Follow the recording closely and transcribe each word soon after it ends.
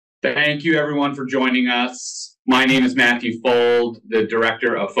Thank you, everyone, for joining us. My name is Matthew Fold, the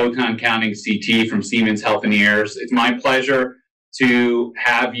Director of Photon-counting CT from Siemens Healthineers. It's my pleasure to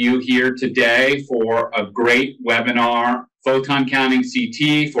have you here today for a great webinar, Photon-counting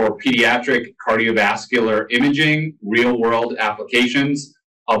CT for Pediatric Cardiovascular Imaging, Real-World Applications.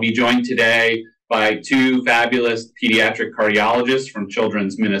 I'll be joined today by two fabulous pediatric cardiologists from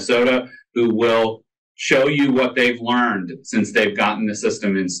Children's Minnesota who will show you what they've learned since they've gotten the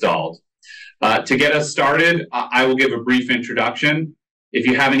system installed. To get us started, I will give a brief introduction. If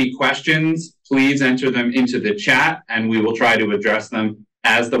you have any questions, please enter them into the chat and we will try to address them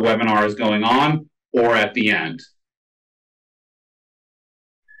as the webinar is going on or at the end.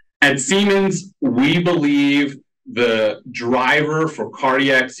 At Siemens, we believe the driver for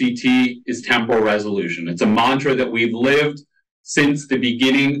cardiac CT is temporal resolution. It's a mantra that we've lived since the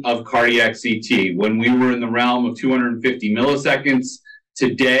beginning of cardiac CT. When we were in the realm of 250 milliseconds,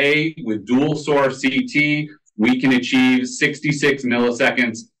 today with dual source CT, we can achieve 66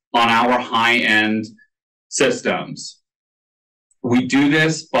 milliseconds on our high-end systems. We do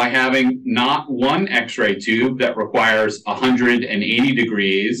this by having not one X-ray tube that requires 180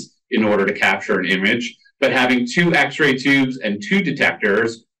 degrees in order to capture an image, but having two X-ray tubes and two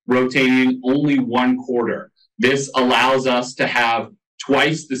detectors rotating only 1/4. This allows us to have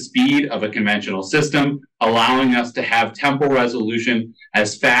twice the speed of a conventional system, allowing us to have temporal resolution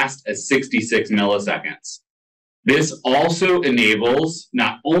as fast as 66 milliseconds. This also enables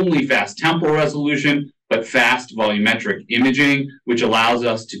not only fast temporal resolution, but fast volumetric imaging, which allows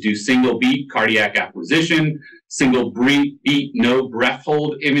us to do single beat cardiac acquisition, single beat no breath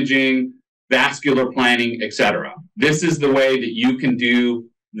hold imaging, vascular planning, etc. This is the way that you can do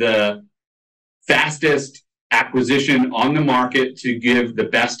the fastest acquisition on the market to give the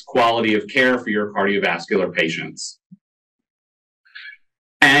best quality of care for your cardiovascular patients.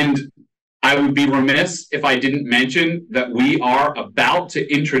 And I would be remiss if I didn't mention that we are about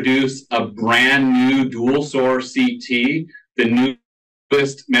to introduce a brand new dual source CT, the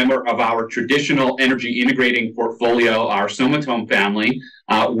newest member of our traditional energy integrating portfolio, our Somatome family,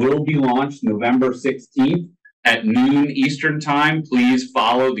 will be launched November 16th. At noon Eastern time. Please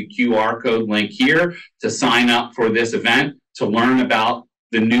follow the QR code link here to sign up for this event to learn about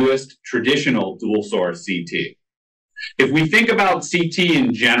the newest traditional dual source CT. If we think about CT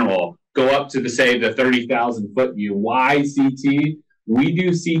in general, go up to say the 30,000 foot view. Why CT? We do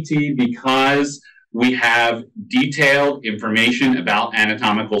CT because we have detailed information about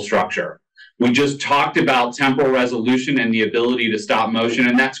anatomical structure. We just talked about temporal resolution and the ability to stop motion,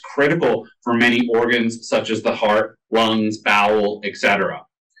 and that's critical for many organs such as the heart, lungs, bowel, etc.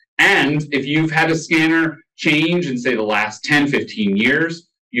 And if you've had a scanner change in, say, the last 10, 15 years,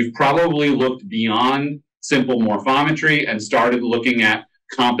 you've probably looked beyond simple morphometry and started looking at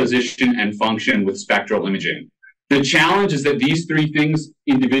composition and function with spectral imaging. The challenge is that these three things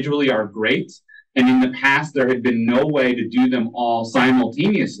individually are great, and in the past there had been no way to do them all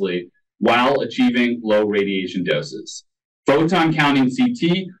simultaneously while achieving low radiation doses. Photon counting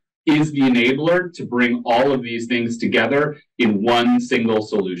CT is the enabler to bring all of these things together in one single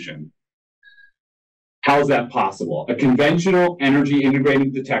solution. How is that possible? A conventional energy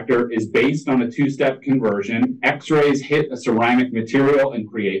integrating detector is based on a two-step conversion. X-rays hit a ceramic material and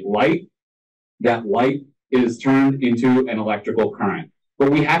create light. That light is turned into an electrical current. But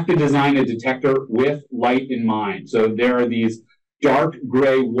we have to design a detector with light in mind. So there are these dark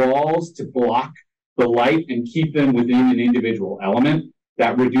gray walls to block the light and keep them within an individual element.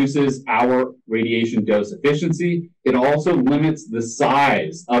 That reduces our radiation dose efficiency. It also limits the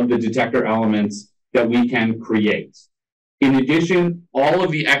size of the detector elements that we can create. In addition, all of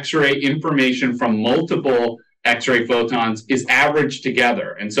the X-ray information from multiple X-ray photons is averaged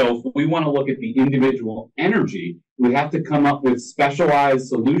together. And so if we want to look at the individual energy, we have to come up with specialized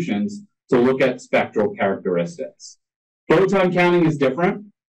solutions to look at spectral characteristics. Photon counting is different.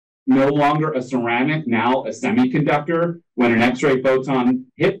 No longer a ceramic, now a semiconductor. When an X-ray photon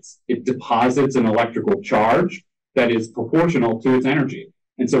hits, it deposits an electrical charge that is proportional to its energy.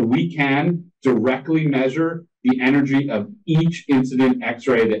 And so we can directly measure the energy of each incident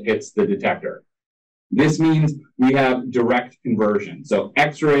X-ray that hits the detector. This means we have direct conversion. So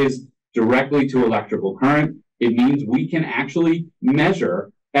X-rays directly to electrical current. It means we can actually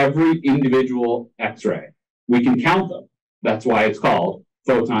measure every individual X-ray. We can count them. That's why it's called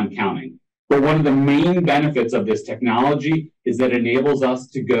photon counting. But one of the main benefits of this technology is that it enables us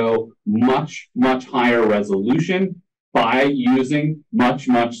to go much, much higher resolution by using much,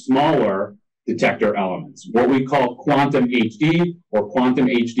 much smaller detector elements. What we call quantum HD or quantum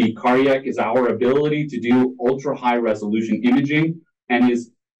HD cardiac is our ability to do ultra high resolution imaging and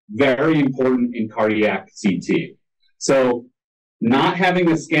is very important in cardiac CT. So not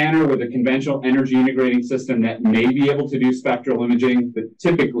having a scanner with a conventional energy integrating system that may be able to do spectral imaging, but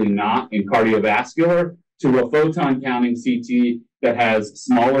typically not in cardiovascular, to a photon counting CT that has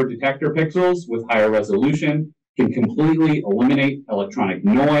smaller detector pixels with higher resolution, can completely eliminate electronic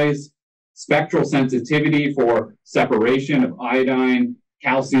noise, spectral sensitivity for separation of iodine,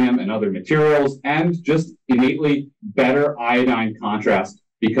 calcium, and other materials, and just innately better iodine contrast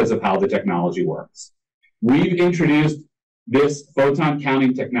because of how the technology works. We've introduced this photon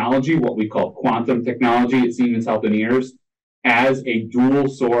counting technology, what we call quantum technology at Siemens Healthineers, as a dual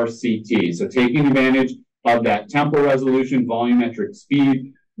source CT. So taking advantage of that temporal resolution, volumetric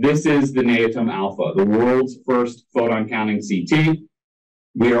speed, this is the NAEOTOM Alpha, the world's first photon counting CT.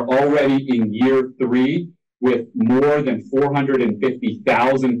 We are already in year 3 with more than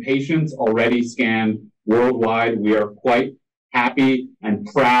 450,000 patients already scanned worldwide. We are quite happy and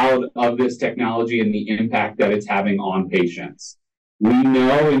proud of this technology and the impact that it's having on patients. We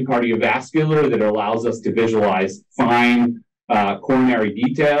know in cardiovascular that it allows us to visualize fine coronary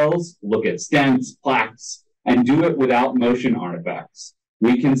details, look at stents, plaques, and do it without motion artifacts.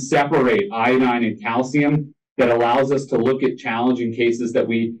 We can separate iodine and calcium that allows us to look at challenging cases that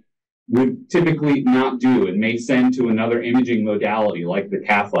we would typically not do and may send to another imaging modality like the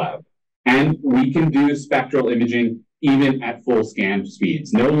cath lab. And we can do spectral imaging even at full scan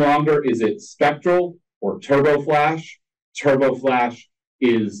speeds. No longer is it spectral or turboflash. Turboflash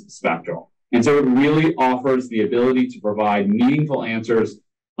is spectral. And so it really offers the ability to provide meaningful answers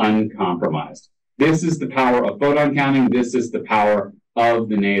uncompromised. This is the power of photon counting. This is the power of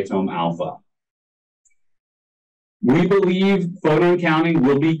the NAEOTOM Alpha. We believe photon counting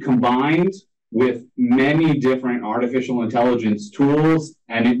will be combined with many different artificial intelligence tools,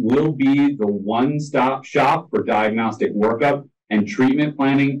 and it will be the one-stop shop for diagnostic workup and treatment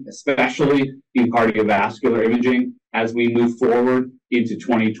planning, especially in cardiovascular imaging, as we move forward into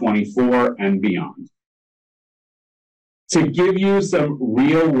 2024 and beyond. To give you some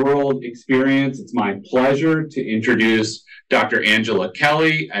real-world experience, it's my pleasure to introduce Dr. Angela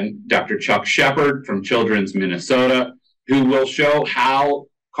Kelle and Dr. Chuck Shepard from Children's Minnesota, who will show how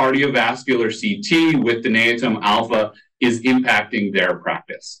cardiovascular CT with the NAEOTOM Alpha is impacting their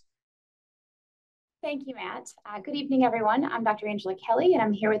practice. Thank you, Matt. Good evening, everyone. I'm Dr. Angela Kelle, and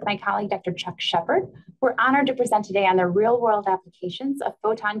I'm here with my colleague, Dr. Chuck Shepard. We're honored to present today on the real-world applications of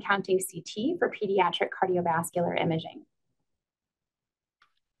photon counting CT for pediatric cardiovascular imaging.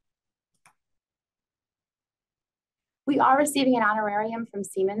 We are receiving an honorarium from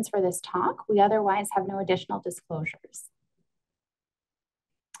Siemens for this talk. We otherwise have no additional disclosures.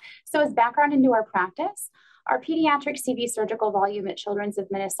 So as background into our practice, our pediatric CV surgical volume at Children's of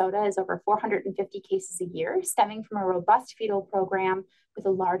Minnesota is over 450 cases a year, stemming from a robust fetal program with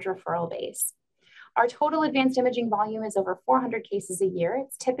a large referral base. Our total advanced imaging volume is over 400 cases a year.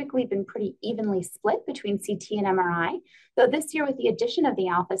 It's typically been pretty evenly split between CT and MRI, though this year with the addition of the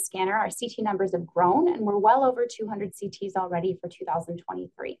Alpha scanner, our CT numbers have grown and we're well over 200 CTs already for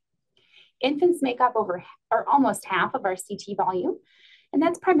 2023. Infants make up almost half of our CT volume, and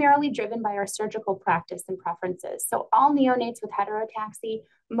that's primarily driven by our surgical practice and preferences. So all neonates with heterotaxy,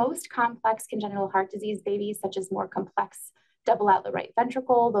 most complex congenital heart disease babies, such as more complex double out the right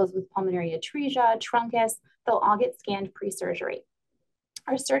ventricle, those with pulmonary atresia, truncus, they'll all get scanned pre-surgery.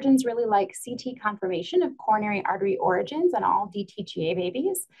 Our surgeons really like CT confirmation of coronary artery origins on all DTGA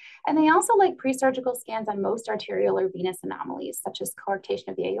babies. And they also like pre-surgical scans on most arterial or venous anomalies, such as coarctation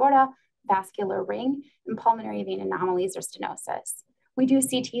of the aorta, vascular ring, and pulmonary vein anomalies or stenosis. We do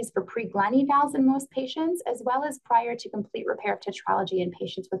CTs for pre-Glenn evals in most patients, as well as prior to complete repair of tetralogy in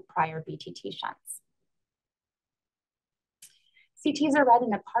patients with prior BTT shunts. CTs are read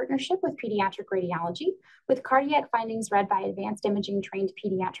in a partnership with pediatric radiology, with cardiac findings read by advanced imaging trained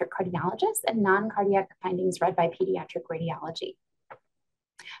pediatric cardiologists and non-cardiac findings read by pediatric radiology.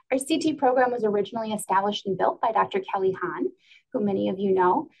 Our CT program was originally established and built by Dr. Kelly Hahn, who many of you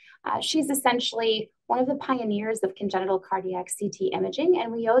know. She's essentially one of the pioneers of congenital cardiac CT imaging,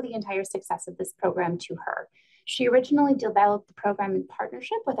 and we owe the entire success of this program to her. She originally developed the program in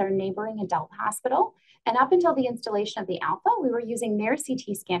partnership with our neighboring adult hospital, and up until the installation of the Alpha, we were using their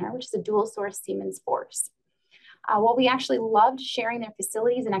CT scanner, which is a dual source Siemens Force. While we actually loved sharing their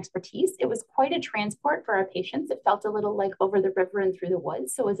facilities and expertise, it was quite a transport for our patients. It felt a little like over the river and through the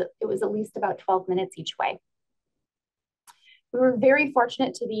woods, so it was at least about 12 minutes each way. We were very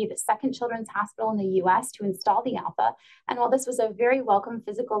fortunate to be the second children's hospital in the US to install the Alpha. And while this was a very welcome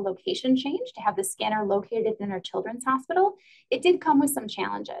physical location change to have the scanner located in our children's hospital, it did come with some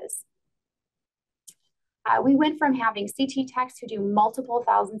challenges. We went from having CT techs who do multiple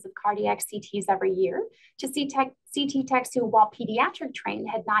thousands of cardiac CTs every year to CT techs who, while pediatric trained,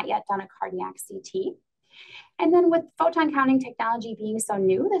 had not yet done a cardiac CT. And then with photon counting technology being so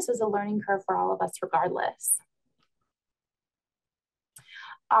new, this was a learning curve for all of us regardless.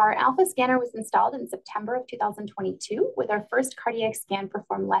 Our Alpha scanner was installed in September of 2022 with our first cardiac scan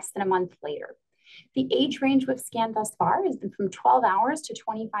performed less than a month later. The age range we've scanned thus far has been from 12 hours to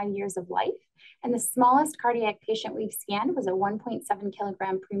 25 years of life. And the smallest cardiac patient we've scanned was a 1.7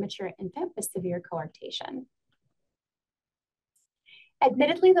 kilogram premature infant with severe coarctation.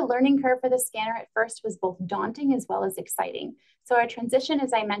 Admittedly, the learning curve for the scanner at first was both daunting as well as exciting. So our transition,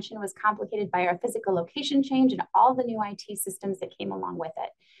 as I mentioned, was complicated by our physical location change and all the new IT systems that came along with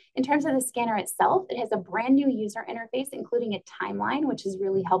it. In terms of the scanner itself, it has a brand new user interface, including a timeline, which is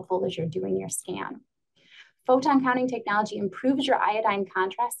really helpful as you're doing your scan. Photon counting technology improves your iodine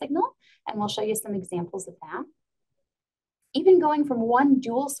contrast signal, and we'll show you some examples of that. Even going from one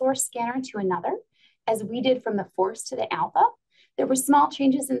dual source scanner to another, as we did from the Force to the Alpha, there were small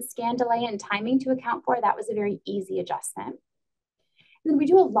changes in scan delay and timing to account for. That was a very easy adjustment. And then we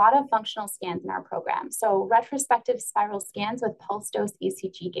do a lot of functional scans in our program. So retrospective spiral scans with pulse dose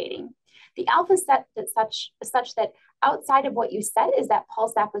ECG gating. The Alpha set is such that outside of what you set is that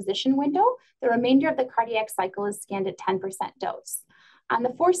pulse acquisition window, the remainder of the cardiac cycle is scanned at 10% dose. On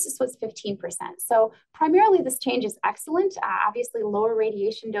the Force, this was 15%. So primarily this change is excellent. Obviously lower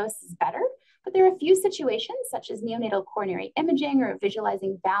radiation dose is better, but there are a few situations such as neonatal coronary imaging or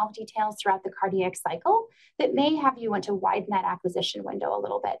visualizing valve details throughout the cardiac cycle that may have you want to widen that acquisition window a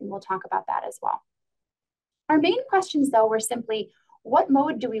little bit, and we'll talk about that as well. Our main questions though were simply, what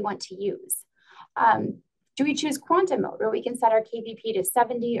mode do we want to use? Do we choose quantum mode where we can set our kVp to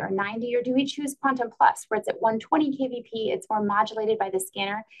 70 or 90, or do we choose quantum plus where it's at 120 kVp, it's more modulated by the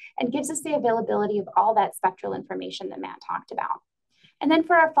scanner and gives us the availability of all that spectral information that Matt talked about? And then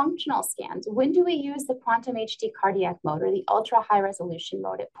for our functional scans, when do we use the quantum HD cardiac mode or the ultra high resolution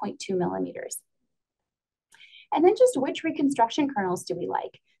mode at 0.2 millimeters? And then just which reconstruction kernels do we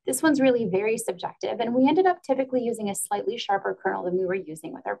like? This one's really very subjective, and we ended up typically using a slightly sharper kernel than we were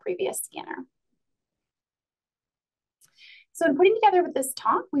using with our previous scanner. So in putting together with this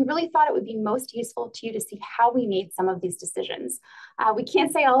talk, we really thought it would be most useful to you to see how we made some of these decisions. We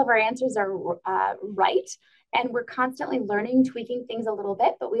can't say all of our answers are right, and we're constantly learning, tweaking things a little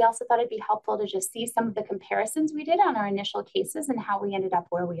bit, but we also thought it'd be helpful to just see some of the comparisons we did on our initial cases and how we ended up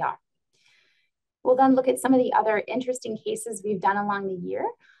where we are. We'll then look at some of the other interesting cases we've done along the year,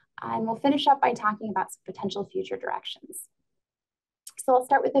 and we'll finish up by talking about some potential future directions. So I'll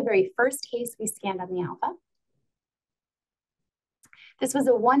start with the very first case we scanned on the Alpha. This was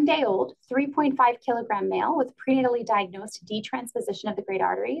a 1-day-old, 3.5 kilogram male with prenatally diagnosed detransposition of the great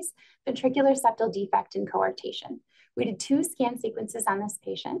arteries, ventricular septal defect, and coarctation. We did 2 scan sequences on this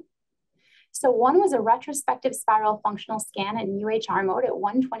patient. So one was a retrospective spiral functional scan in UHR mode at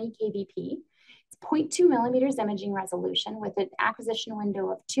 120 kVp. It's 0.2 millimeters imaging resolution with an acquisition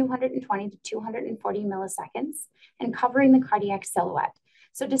window of 220 to 240 milliseconds and covering the cardiac silhouette.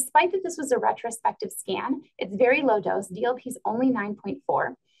 So despite that this was a retrospective scan, it's very low dose, DLP is only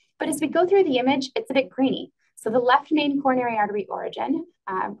 9.4. But as we go through the image, it's a bit grainy. So the left main coronary artery origin,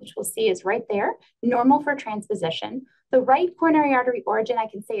 which we'll see is right there, normal for transposition. The right coronary artery origin I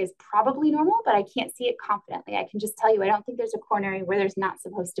can say is probably normal, but I can't see it confidently. I can just tell you I don't think there's a coronary where there's not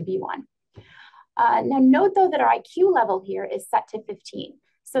supposed to be one. Now note though that our IQ level here is set to 15.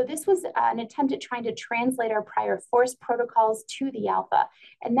 So this was an attempt at trying to translate our prior Force protocols to the Alpha,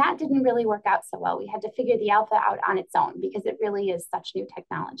 and that didn't really work out so well. We had to figure the Alpha out on its own because it really is such new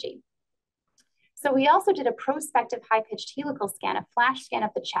technology. So we also did a prospective high-pitched helical scan, a flash scan of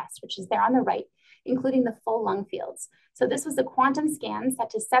the chest, which is there on the right, including the full lung fields. So this was a quantum scan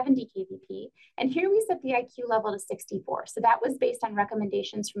set to 70 kVp, and here we set the IQ level to 64. So that was based on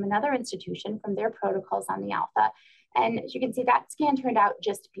recommendations from another institution from their protocols on the Alpha. And as you can see, that scan turned out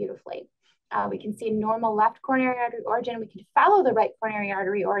just beautifully. We can see normal left coronary artery origin. We can follow the right coronary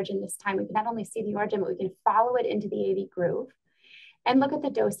artery origin this time. We can not only see the origin, but we can follow it into the AV groove. And look at the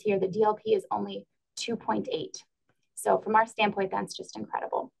dose here. The DLP is only 2.8. So from our standpoint, that's just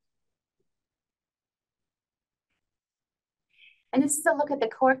incredible. And this is a look at the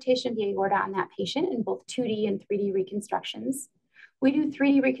coarctation of the aorta on that patient in both 2D and 3D reconstructions. We do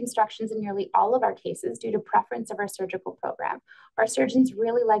 3D reconstructions in nearly all of our cases due to preference of our surgical program. Our surgeons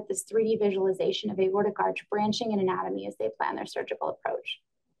really like this 3D visualization of aortic arch branching and anatomy as they plan their surgical approach.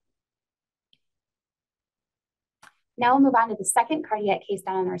 Now we'll move on to the second cardiac case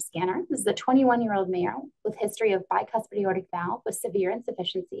done on our scanner. This is a 21-year-old male with history of bicuspid aortic valve with severe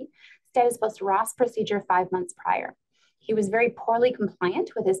insufficiency, status post-Ross procedure 5 months prior. He was very poorly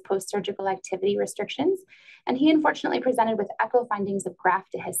compliant with his post-surgical activity restrictions, and he unfortunately presented with echo findings of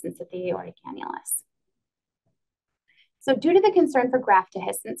graft dehiscence at the aortic annulus. So due to the concern for graft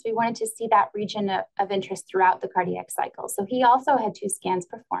dehiscence, we wanted to see that region of interest throughout the cardiac cycle. So he also had 2 scans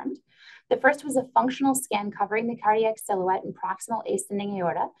performed. The first was a functional scan covering the cardiac silhouette and proximal ascending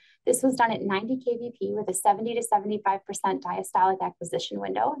aorta. This was done at 90 kVp with a 70 to 75% diastolic acquisition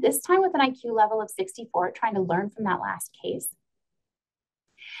window, this time with an IQ level of 64, trying to learn from that last case.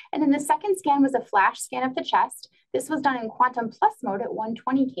 And then the second scan was a flash scan of the chest. This was done in quantum plus mode at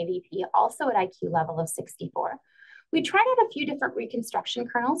 120 kVp, also at IQ level of 64. We tried out a few different reconstruction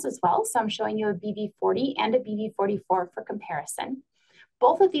kernels as well, so I'm showing you a BV40 and a BV44 for comparison.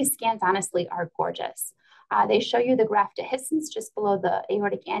 Both of these scans, honestly, are gorgeous. They show you the graft dehiscence just below the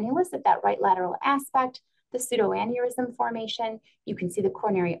aortic annulus at that right lateral aspect, the pseudoaneurysm formation. You can see the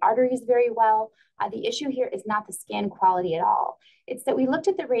coronary arteries very well. The issue here is not the scan quality at all. It's that we looked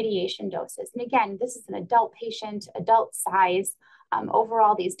at the radiation doses. And again, this is an adult patient, adult size.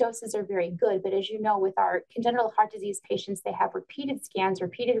 Overall, these doses are very good, but as you know, with our congenital heart disease patients, they have repeated scans,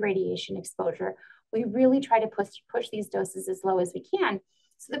 repeated radiation exposure. We really try to push these doses as low as we can.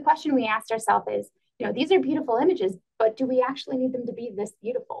 So the question we asked ourselves is, you know, these are beautiful images, but do we actually need them to be this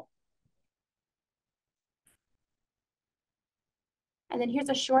beautiful? And then here's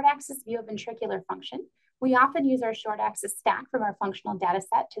a short axis view of ventricular function. We often use our short axis stack from our functional data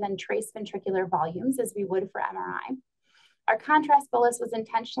set to then trace ventricular volumes as we would for MRI. Our contrast bolus was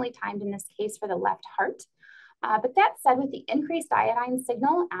intentionally timed in this case for the left heart. But that said, with the increased iodine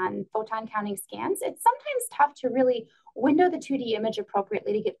signal on photon counting scans, it's sometimes tough to really window the 2D image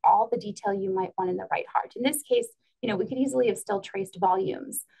appropriately to get all the detail you might want in the right heart. In this case, you know, we could easily have still traced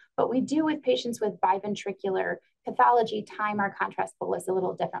volumes, but we do with patients with biventricular pathology time our contrast bolus a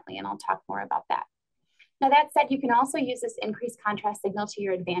little differently, and I'll talk more about that. Now that said, you can also use this increased contrast signal to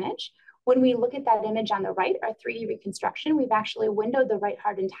your advantage. When we look at that image on the right, our 3D reconstruction, we've actually windowed the right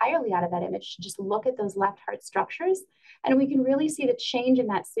heart entirely out of that image to just look at those left heart structures. And we can really see the change in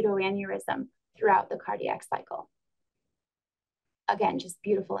that pseudoaneurysm throughout the cardiac cycle. Again, just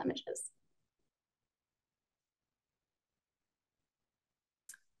beautiful images.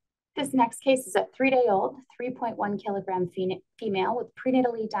 This next case is a 3-day-old, 3.1 kilogram female with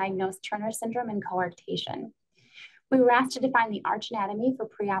prenatally diagnosed Turner syndrome and coarctation. We were asked to define the arch anatomy for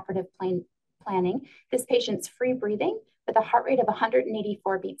preoperative planning. This patient's free breathing with a heart rate of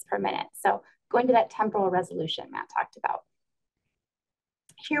 184 beats per minute. So going to that temporal resolution Matt talked about.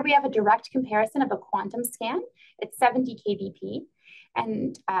 Here we have a direct comparison of a quantum scan at 70 kVp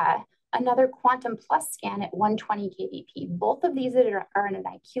and another quantum plus scan at 120 kVp. Both of these are at an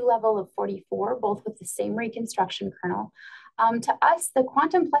IQ level of 44, both with the same reconstruction kernel. To us, the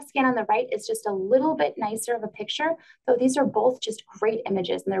quantum plus scan on the right is just a little bit nicer of a picture, though these are both just great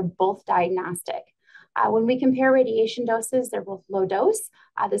images and they're both diagnostic. When we compare radiation doses, they're both low dose.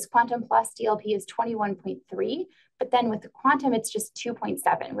 This quantum plus DLP is 21.3, but then with the quantum, it's just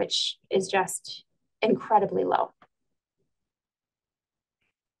 2.7, which is just incredibly low.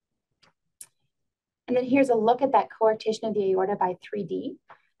 And then here's a look at that coarctation of the aorta by 3D.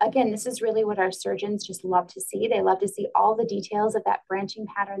 Again, this is really what our surgeons just love to see. They love to see all the details of that branching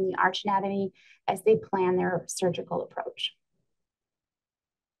pattern, the arch anatomy, as they plan their surgical approach.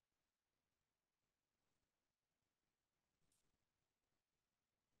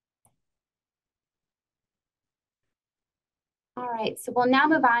 All right, so we'll now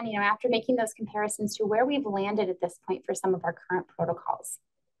move on, after making those comparisons to where we've landed at this point for some of our current protocols.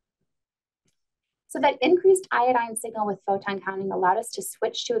 So that increased iodine signal with photon counting allowed us to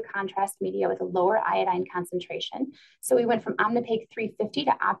switch to a contrast media with a lower iodine concentration. So we went from Omnipaque 350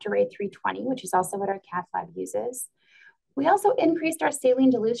 to Optiray 320, which is also what our cath lab uses. We also increased our saline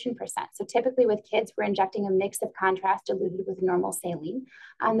dilution percent. So typically with kids, we're injecting a mix of contrast diluted with normal saline.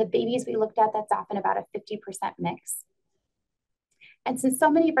 On the babies we looked at, that's often about a 50% mix. And since so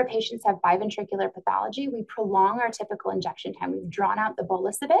many of our patients have biventricular pathology, we prolong our typical injection time. We've drawn out the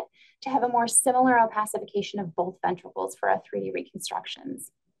bolus a bit to have a more similar opacification of both ventricles for our 3D reconstructions.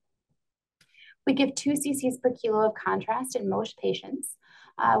 We give 2 cc's per kilo of contrast in most patients,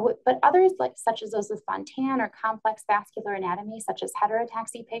 but others, such as those with Fontan or complex vascular anatomy, such as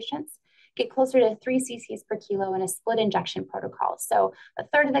heterotaxy patients, get closer to 3 cc's per kilo in a split injection protocol. So a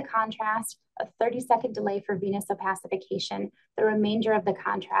third of the contrast, a 30-second delay for venous opacification, the remainder of the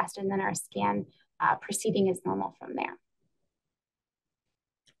contrast, and then our scan proceeding as normal from there.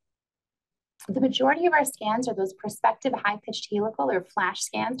 The majority of our scans are those prospective high-pitched helical or flash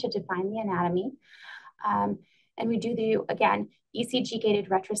scans to define the anatomy. And we do again, ECG-gated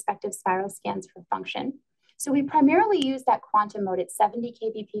retrospective spiral scans for function. So we primarily use that quantum mode at 70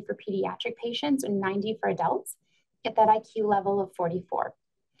 kbp for pediatric patients and 90 for adults at that IQ level of 44.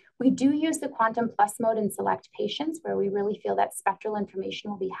 We do use the quantum plus mode in select patients where we really feel that spectral information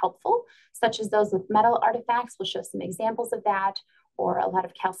will be helpful, such as those with metal artifacts. We'll show some examples of that, or a lot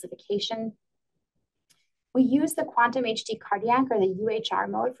of calcification. We use the quantum HD cardiac or the UHR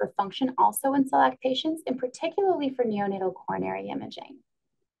mode for function also in select patients, and particularly for neonatal coronary imaging.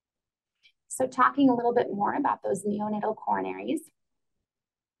 So talking a little bit more about those neonatal coronaries,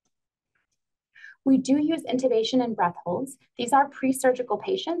 we do use intubation and breath holds. These are pre-surgical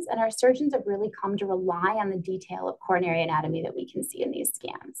patients, and our surgeons have really come to rely on the detail of coronary anatomy that we can see in these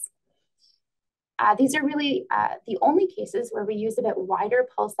scans. These are really the only cases where we use a bit wider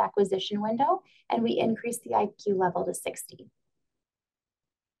pulse acquisition window, and we increase the IQ level to 60.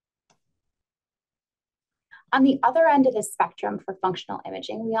 On the other end of the spectrum for functional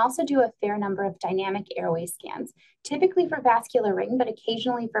imaging, we also do a fair number of dynamic airway scans, typically for vascular ring, but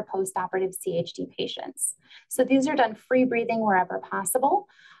occasionally for postoperative CHD patients. So these are done free breathing wherever possible.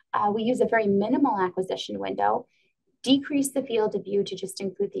 We use a very minimal acquisition window, decrease the field of view to just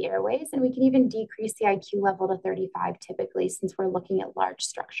include the airways, and we can even decrease the IQ level to 35 typically since we're looking at large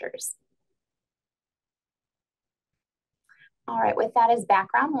structures. All right, with that as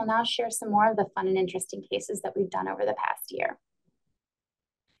background, we'll now share some more of the fun and interesting cases that we've done over the past year.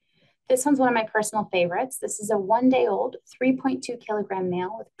 This one's one of my personal favorites. This is a 1-day-old, 3.2 kilogram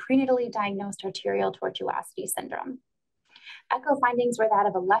male with prenatally diagnosed arterial tortuosity syndrome. Echo findings were that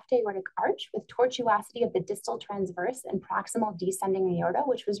of a left aortic arch with tortuosity of the distal transverse and proximal descending aorta,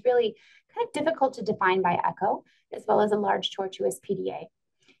 which was really kind of difficult to define by echo, as well as a large tortuous PDA.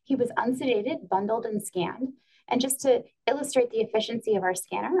 He was unsedated, bundled, and scanned. And just to illustrate the efficiency of our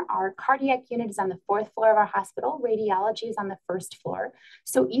scanner, our cardiac unit is on the 4th floor of our hospital. Radiology is on the 1st floor.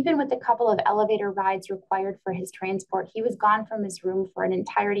 So even with a couple of elevator rides required for his transport, he was gone from his room for an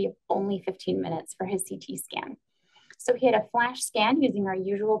entirety of only 15 minutes for his CT scan. So he had a flash scan using our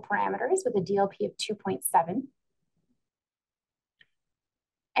usual parameters with a DLP of 2.7.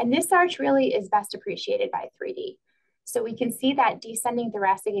 And this arch really is best appreciated by 3D. So we can see that descending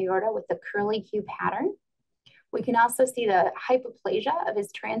thoracic aorta with the curly Q pattern. We can also see the hypoplasia of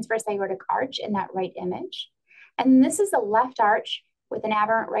his transverse aortic arch in that right image. And this is a left arch with an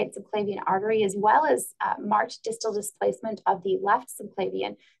aberrant right subclavian artery, as well as marked distal displacement of the left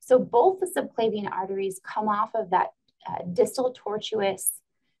subclavian. So both the subclavian arteries come off of that distal tortuous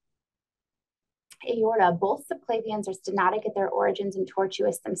aorta. Both subclavians are stenotic at their origins and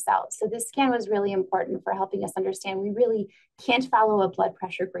tortuous themselves. So this scan was really important for helping us understand we really can't follow a blood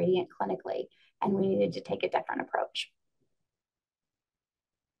pressure gradient clinically, and we needed to take a different approach.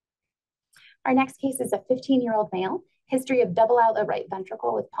 Our next case is a 15-year-old male, history of double outlet right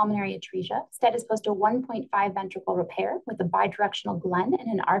ventricle with pulmonary atresia, status post a 1.5 ventricle repair with a bidirectional Glenn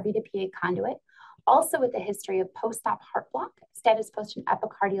and an RV to PA conduit, also with a history of post-op heart block, status post an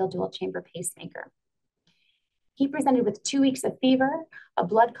epicardial dual chamber pacemaker. He presented with 2 weeks of fever, a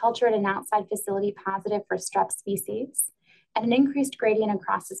blood culture at an outside facility positive for strep species, and an increased gradient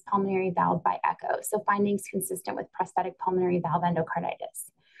across his pulmonary valve by echo, so findings consistent with prosthetic pulmonary valve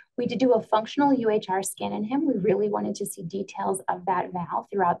endocarditis. We did do a functional UHR scan in him. We really wanted to see details of that valve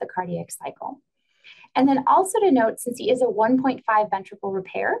throughout the cardiac cycle. And then also to note, since he is a 1.5 ventricle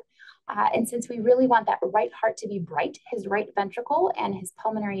repair, and since we really want that right heart to be bright, his right ventricle and his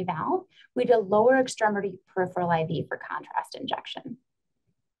pulmonary valve, we did a lower extremity peripheral IV for contrast injection.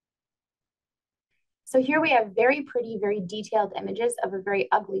 So here we have very pretty, very detailed images of a very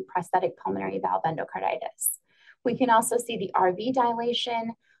ugly prosthetic pulmonary valve endocarditis. We can also see the RV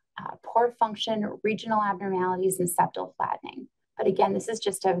dilation, poor function, regional abnormalities, and septal flattening. But again, this is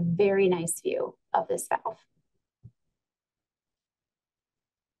just a very nice view of this valve.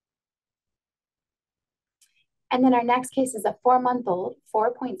 And then our next case is a 4-month-old,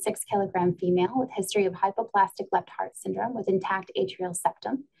 4.6 kilogram female with history of hypoplastic left heart syndrome with intact atrial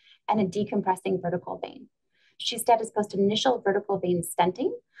septum and a decompressing vertical vein. She status post initial vertical vein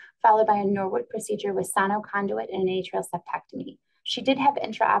stenting, followed by a Norwood procedure with sono conduit and an atrial septectomy. She did have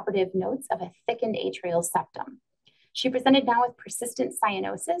intraoperative notes of a thickened atrial septum. She presented now with persistent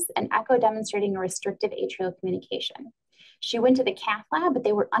cyanosis and echo demonstrating a restrictive atrial communication. She went to the cath lab, but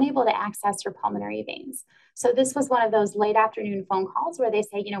they were unable to access her pulmonary veins. So this was one of those late afternoon phone calls where they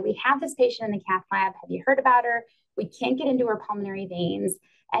say, you know, we have this patient in the cath lab. Have you heard about her? We can't get into her pulmonary veins.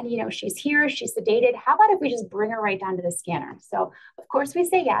 And, you know, she's here, she's sedated. How about if we just bring her right down to the scanner? So of course we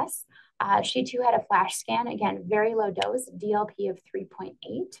say yes. She too had a flash scan, again, very low dose, DLP of 3.8.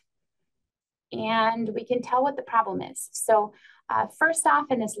 And we can tell what the problem is. So first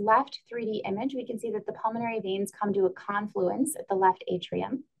off, in this left 3D image, we can see that the pulmonary veins come to a confluence at the left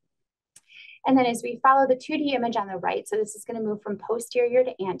atrium. And then as we follow the 2D image on the right, so this is going to move from posterior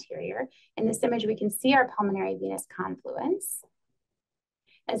to anterior. In this image, we can see our pulmonary venous confluence.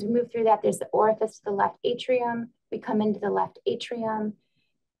 As we move through that, there's the orifice to the left atrium. We come into the left atrium.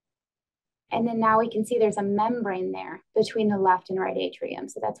 And then now we can see there's a membrane there between the left and right atrium.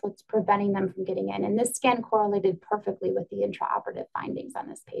 So that's what's preventing them from getting in. And this scan correlated perfectly with the intraoperative findings on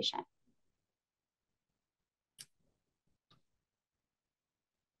this patient.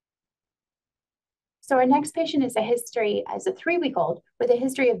 So our next patient is a 3-week-old with a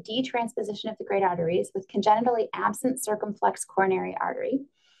history of detransposition of the great arteries with congenitally absent circumflex coronary artery.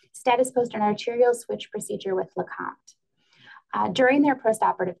 Status post an arterial switch procedure with Lecomte. During their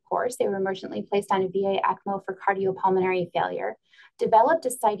postoperative course, they were emergently placed on a VA ECMO for cardiopulmonary failure, developed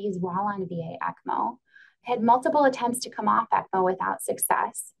ascites while on VA ECMO, had multiple attempts to come off ECMO without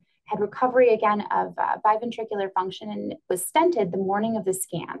success, had recovery again of biventricular function, and was stented the morning of the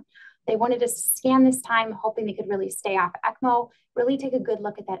scan. They wanted to scan this time, hoping they could really stay off ECMO, really take a good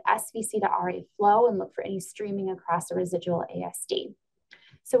look at that SVC to RA flow and look for any streaming across a residual ASD.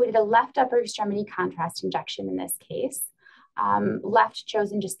 So we did a left upper extremity contrast injection in this case. Left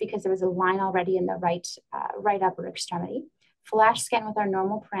chosen just because there was a line already in the right upper extremity. Flash scan with our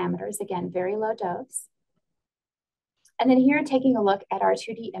normal parameters, again, very low dose. And then here, taking a look at our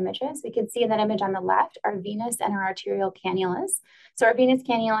 2D images, we can see in that image on the left, our venous and our arterial cannulas. So our venous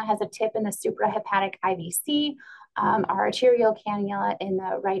cannula has a tip in the suprahepatic IVC, our arterial cannula in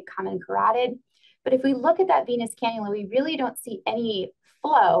the right common carotid. But if we look at that venous cannula, we really don't see any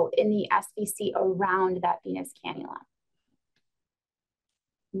flow in the SVC around that venous cannula.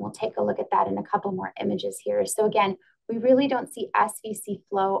 And we'll take a look at that in a couple more images here. So again, we really don't see SVC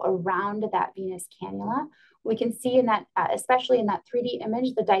flow around that venous cannula. We can see in that, especially in that 3D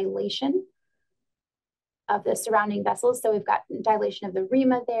image, the dilation of the surrounding vessels. So we've got dilation of the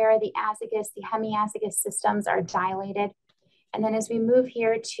rima there, the azygos, the hemiazygos systems are dilated. And then as we move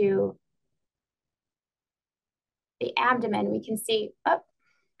here to the abdomen, we can see,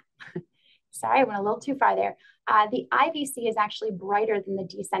 sorry, I went a little too far there. The IVC is actually brighter than the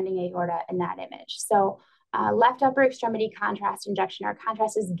descending aorta in that image. So left upper extremity contrast injection, our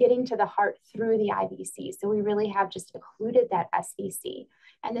contrast is getting to the heart through the IVC. So we really have just occluded that SVC.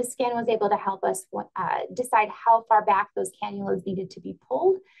 And this scan was able to help us decide how far back those cannulas needed to be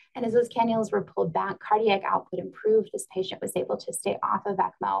pulled. And as those cannulas were pulled back, cardiac output improved. This patient was able to stay off of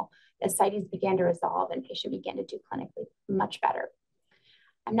ECMO. Ascites began to resolve and patient began to do clinically much better.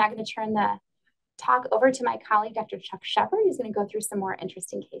 I'm now going to turn the talk over to my colleague, Dr. Chuck Shepard, who's going to go through some more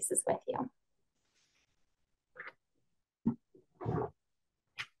interesting cases with you.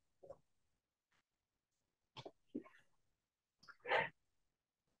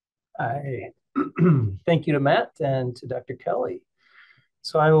 Hi. Thank you to Matt and to Dr. Kelly.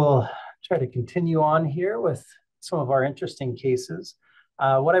 So I will try to continue on here with some of our interesting cases.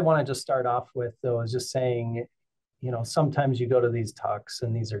 What I want to just start off with, though, is just saying, you know, sometimes you go to these talks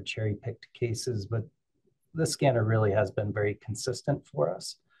and these are cherry-picked cases, but this scanner really has been very consistent for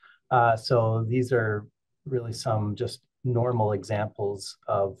us. So these are really some just normal examples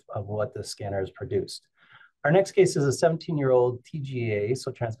of what the scanner has produced. Our next case is a 17-year-old TGA,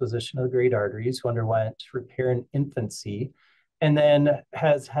 so transposition of the great arteries, who underwent repair in infancy and then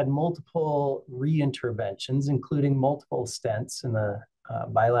has had multiple re-interventions, including multiple stents in the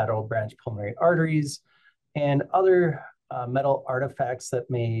bilateral branch pulmonary arteries and other metal artifacts that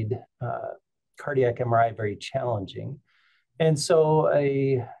made cardiac MRI very challenging. And so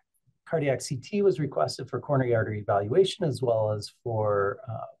a cardiac CT was requested for coronary artery evaluation, as well as for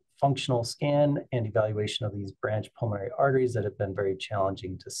functional scan and evaluation of these branch pulmonary arteries that have been very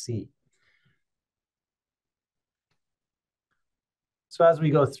challenging to see. So as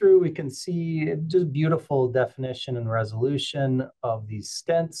we go through, we can see just beautiful definition and resolution of these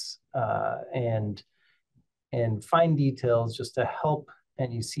stents and fine details just to help.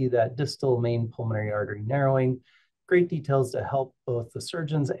 And you see that distal main pulmonary artery narrowing, great details to help both the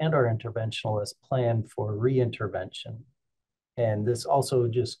surgeons and our interventionalists plan for re-intervention. And this also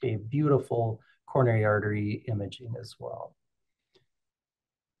just gave beautiful coronary artery imaging as well.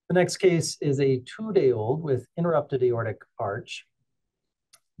 The next case is a 2-day-old with interrupted aortic arch.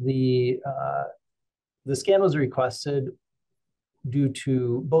 The scan was requested due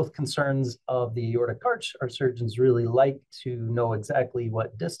to both concerns of the aortic arch. Our surgeons really like to know exactly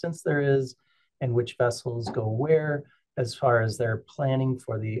what distance there is and which vessels go where. as far as their planning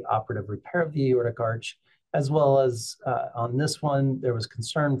for the operative repair of the aortic arch, as well as on this one, there was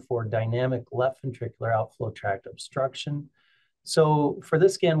concern for dynamic left ventricular outflow tract obstruction. So for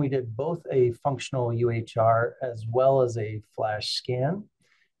this scan, we did both a functional UHR as well as a flash scan.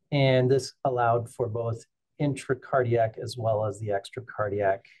 And this allowed for both intracardiac as well as the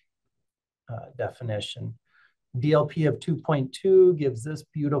extracardiac definition. DLP of 2.2 gives this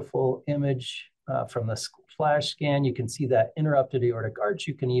beautiful image from the flash scan. You can see that interrupted aortic arch.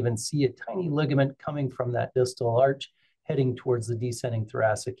 You can even see a tiny ligament coming from that distal arch heading towards the descending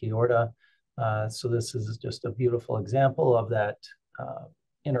thoracic aorta. So this is just a beautiful example of that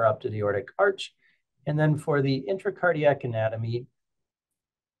interrupted aortic arch. And then for the intracardiac anatomy,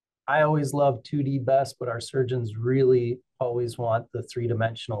 I always love 2D best, but our surgeons really always want the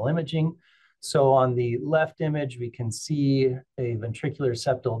three-dimensional imaging. So on the left image, we can see a ventricular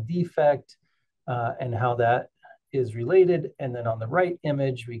septal defect and how that is related. And then on the right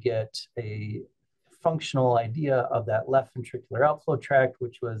image, we get a functional idea of that left ventricular outflow tract,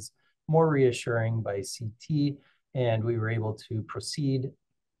 which was more reassuring by CT. And we were able to proceed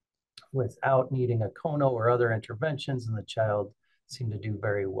without needing a cono or other interventions, and the child seemed to do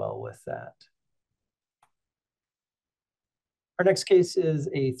very well with that. Our next case is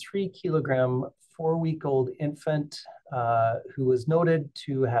a 3-kilogram, 4-week-old infant who was noted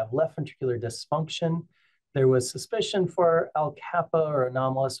to have left ventricular dysfunction. There was suspicion for Al-Kappa or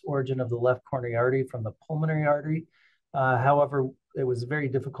anomalous origin of the left coronary artery from the pulmonary artery. However, it was very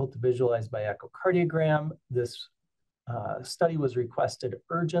difficult to visualize by echocardiogram. This study was requested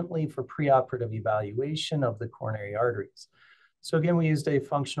urgently for preoperative evaluation of the coronary arteries. So again, we used a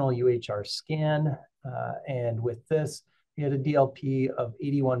functional UHR scan, and with this, we had a DLP of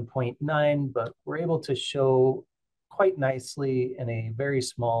 81.9, but we're able to show quite nicely in a very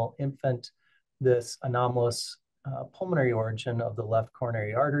small infant this anomalous pulmonary origin of the left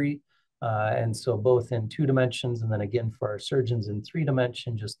coronary artery. And so both in 2 dimensions, and then again for our surgeons in 3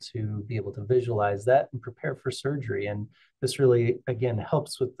 dimensions, just to be able to visualize that and prepare for surgery. And this really, again,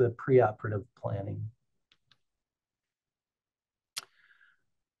 helps with the preoperative planning.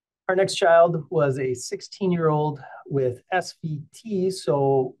 Our next child was a 16-year-old with SVT.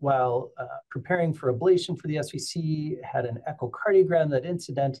 So while preparing for ablation for the SVC, had an echocardiogram that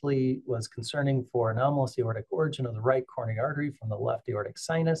incidentally was concerning for anomalous aortic origin of the right coronary artery from the left aortic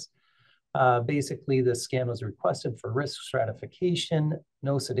sinus. Basically, the scan was requested for risk stratification.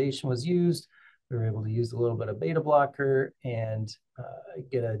 No sedation was used. We were able to use a little bit of beta blocker and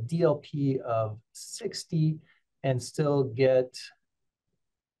get a DLP of 60 and still get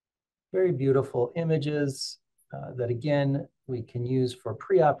very beautiful images that, again, we can use for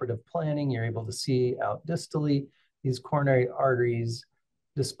preoperative planning. You're able to see out distally these coronary arteries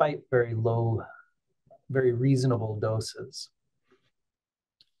despite very low, very reasonable doses.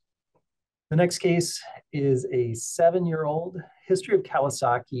 The next case is a 7-year-old, history of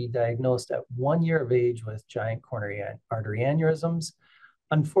Kawasaki, diagnosed at 1 year of age with giant coronary artery aneurysms.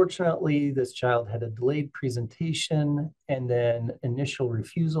 Unfortunately, this child had a delayed presentation and then initial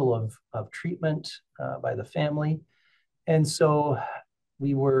refusal of treatment by the family. And so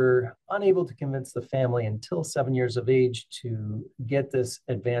we were unable to convince the family until 7 years of age to get this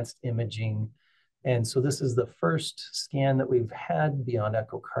advanced imaging. And so this is the first scan that we've had beyond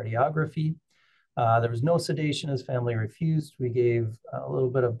echocardiography. There was no sedation as family refused. We gave a little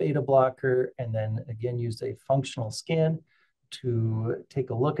bit of beta blocker and then again used a functional scan to take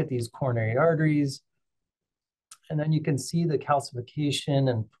a look at these coronary arteries. And then you can see the calcification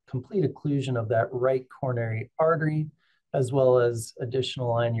and complete occlusion of that right coronary artery, as well as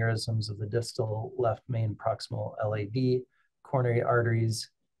additional aneurysms of the distal left main proximal LAD coronary arteries.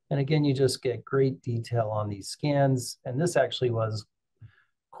 And again, you just get great detail on these scans. And this actually was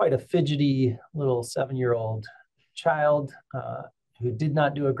quite a fidgety little 7-year-old child who did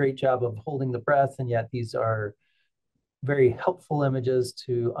not do a great job of holding the breath. And yet these are very helpful images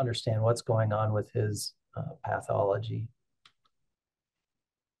to understand what's going on with his pathology.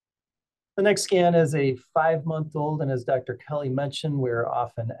 The next scan is a 5-month-old, and as Dr. Kelle mentioned, we're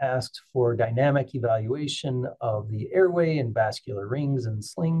often asked for dynamic evaluation of the airway and vascular rings and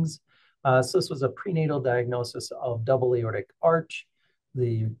slings. So this was a prenatal diagnosis of double aortic arch.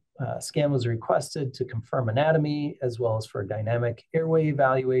 The scan was requested to confirm anatomy as well as for dynamic airway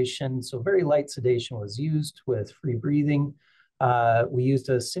evaluation. So very light sedation was used with free breathing. We used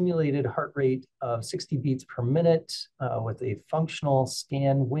a simulated heart rate of 60 beats per minute with a functional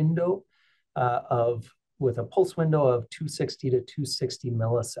scan window with a pulse window of 260 to 260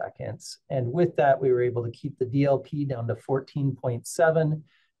 milliseconds. And with that, we were able to keep the DLP down to 14.7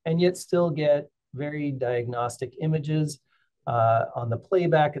 and yet still get very diagnostic images. On the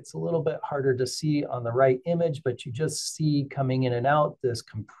playback, it's a little bit harder to see on the right image, but you just see coming in and out this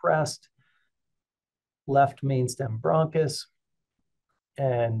compressed left mainstem bronchus,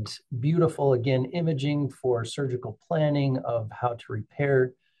 and beautiful, again, imaging for surgical planning of how to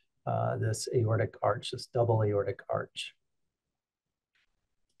repair this aortic arch, this double aortic arch.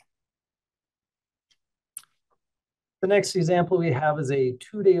 The next example we have is a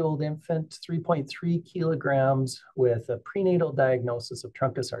 2-day-old infant, 3.3 kilograms, with a prenatal diagnosis of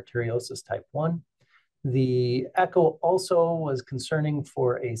truncus arteriosus type 1. The echo also was concerning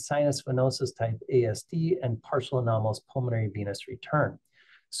for a sinus venosus type ASD and partial anomalous pulmonary venous return.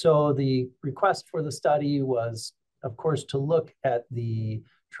 So the request for the study was, of course, to look at the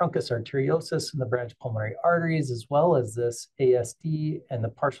truncus arteriosus and the branch pulmonary arteries, as well as this ASD and the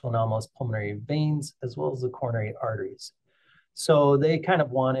partial anomalous pulmonary veins, as well as the coronary arteries. So they kind of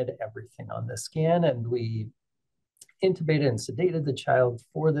wanted everything on this scan, and we intubated and sedated the child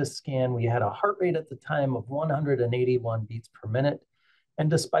for this scan. We had a heart rate at the time of 181 beats per minute. And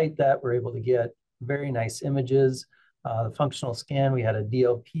despite that, we're able to get very nice images. The functional scan, we had a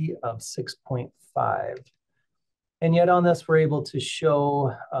DLP of 6.5. And yet on this, we're able to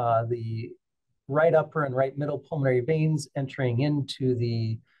show the right upper and right middle pulmonary veins entering into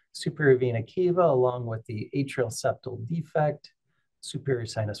the superior vena cava, along with the atrial septal defect, superior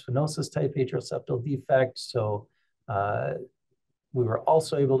sinus venosus type atrial septal defect. So we were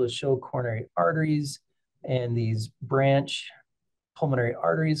also able to show coronary arteries and these branch pulmonary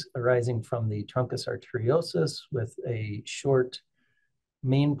arteries arising from the truncus arteriosus with a short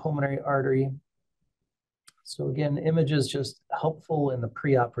main pulmonary artery. So again, images just helpful in the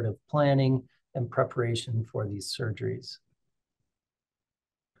preoperative planning and preparation for these surgeries.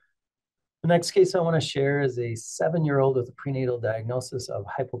 The next case I want to share is a 7-year-old with a prenatal diagnosis of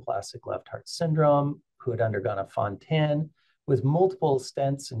hypoplastic left heart syndrome who had undergone a Fontan with multiple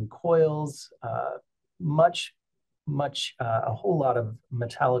stents and coils, a whole lot of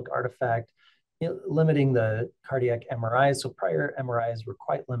metallic artifact, limiting the cardiac MRIs. So prior MRIs were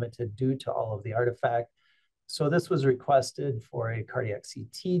quite limited due to all of the artifact. So this was requested for a cardiac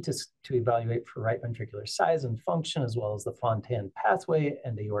CT to evaluate for right ventricular size and function, as well as the Fontan pathway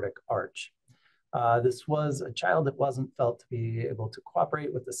and aortic arch. This was a child that wasn't felt to be able to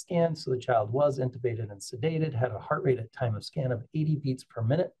cooperate with the scan, so the child was intubated and sedated, had a heart rate at time of scan of 80 beats per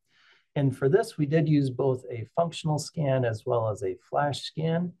minute. And for this, we did use both a functional scan as well as a flash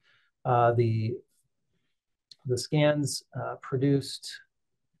scan. The scans produced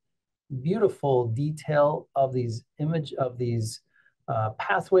beautiful detail of these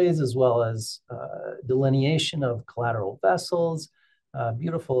pathways, as well as delineation of collateral vessels,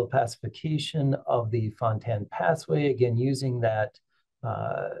 beautiful opacification of the Fontan pathway, again, using that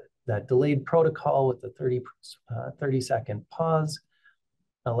delayed protocol with the 30-second pause,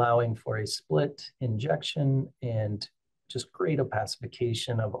 allowing for a split injection, and just great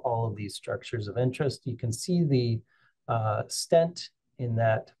opacification of all of these structures of interest. You can see the stent in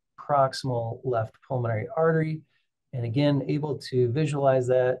that proximal left pulmonary artery, and again, able to visualize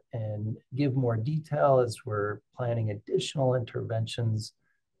that and give more detail as we're planning additional interventions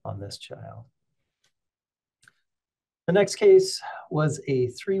on this child. The next case was a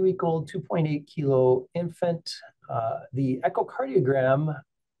 3-week-old, 2.8 kilo infant. The echocardiogram,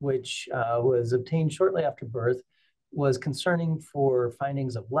 which was obtained shortly after birth, was concerning for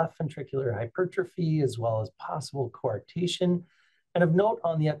findings of left ventricular hypertrophy, as well as possible coarctation. And of note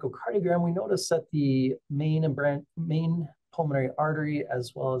on the echocardiogram, we noticed that the main pulmonary artery,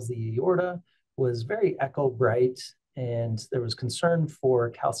 as well as the aorta, was very echo bright, and there was concern for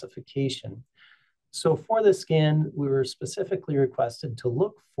calcification. So for the scan, we were specifically requested to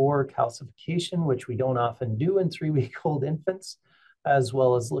look for calcification, which we don't often do in 3-week-old infants, as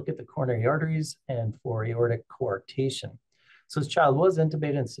well as look at the coronary arteries and for aortic coarctation. So this child was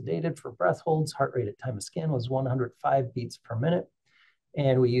intubated and sedated for breath holds. Heart rate at time of scan was 105 beats per minute.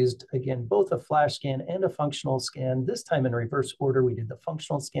 And we used, again, both a flash scan and a functional scan. This time in reverse order, we did the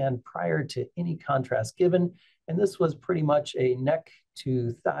functional scan prior to any contrast given. And this was pretty much a neck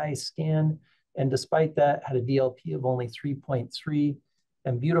to thigh scan. And despite that, had a DLP of only 3.3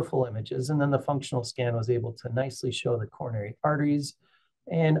 and beautiful images. And then the functional scan was able to nicely show the coronary arteries.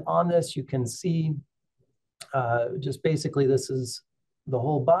 And on this, you can see just basically this is the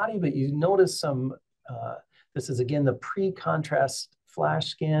whole body, but you notice some, this is again the pre-contrast flash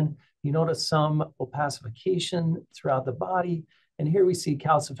scan. You notice some opacification throughout the body. And here we see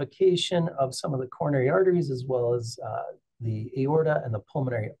calcification of some of the coronary arteries, as well as the aorta and the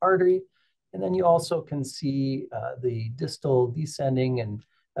pulmonary artery. And then you also can see the distal descending and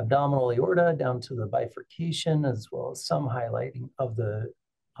abdominal aorta down to the bifurcation, as well as some highlighting of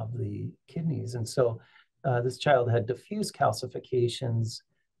the kidneys. And so this child had diffuse calcifications,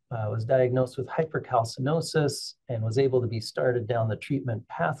 was diagnosed with hypercalcinosis, and was able to be started down the treatment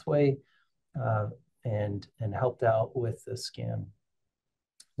pathway and helped out with the scan.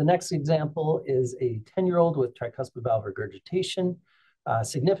 The next example is a 10-year-old with tricuspid valve regurgitation.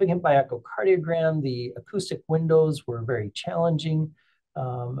 Significant by echocardiogram. The acoustic windows were very challenging,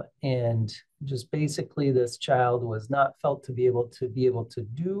 and just basically this child was not felt to be able to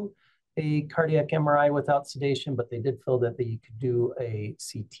do a cardiac MRI without sedation, but they did feel that they could do a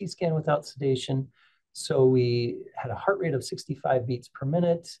CT scan without sedation. So we had a heart rate of 65 beats per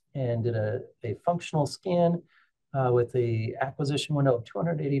minute and did a functional scan with a acquisition window of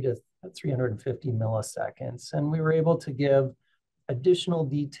 280 to 350 milliseconds. And we were able to give additional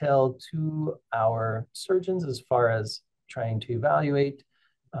detail to our surgeons as far as trying to evaluate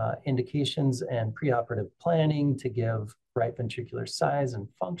indications and preoperative planning to give right ventricular size and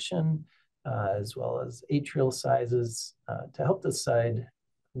function, as well as atrial sizes to help decide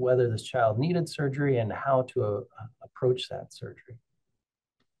whether this child needed surgery and how to approach that surgery.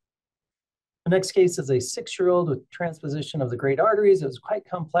 The next case is a 6-year-old with transposition of the great arteries. It was quite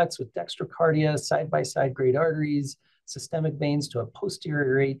complex with dextrocardia, side-by-side great arteries, systemic veins to a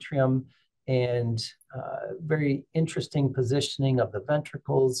posterior atrium, and very interesting positioning of the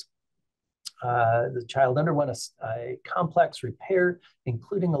ventricles. The child underwent a complex repair,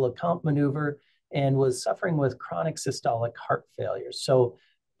 including a LeCompte maneuver, and was suffering with chronic systolic heart failure. So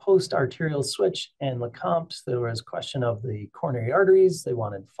post-arterial switch and LeCompte, there was a question of the coronary arteries. They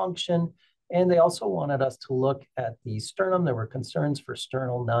wanted function, and they also wanted us to look at the sternum. There were concerns for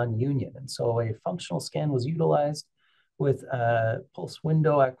sternal non-union, and so a functional scan was utilized with a pulse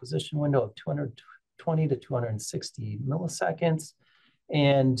window, acquisition window of 220 to 260 milliseconds.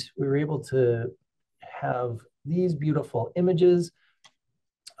 And we were able to have these beautiful images.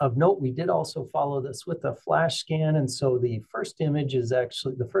 Of note, we did also follow this with a flash scan. And so the first image is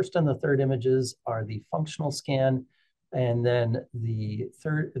actually, the first and the third images are the functional scan. And then the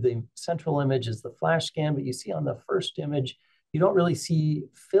central image is the flash scan. But you see on the first image, you don't really see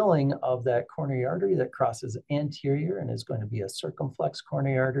filling of that coronary artery that crosses anterior and is going to be a circumflex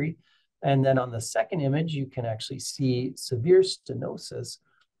coronary artery. And then on the second image, you can actually see severe stenosis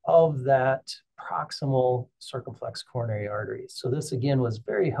of that proximal circumflex coronary artery. So this again was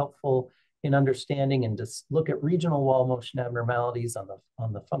very helpful in understanding and to look at regional wall motion abnormalities on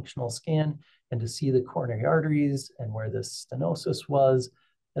the functional scan and to see the coronary arteries and where this stenosis was,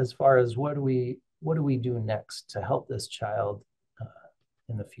 as far as what do we do next to help this child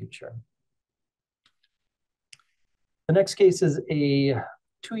in the future. The next case is a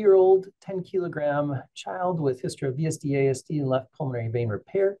 2-year-old, 10-kilogram child with history of VSD, ASD, and left pulmonary vein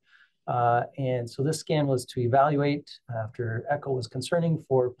repair. And so this scan was to evaluate after echo was concerning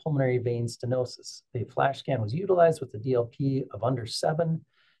for pulmonary vein stenosis. A flash scan was utilized with a DLP of under 7.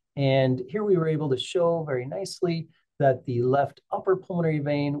 And here we were able to show very nicely that the left upper pulmonary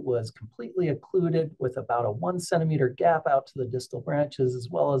vein was completely occluded with about a 1 centimeter gap out to the distal branches, as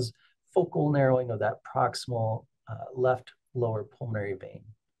well as focal narrowing of that proximal left lower pulmonary vein.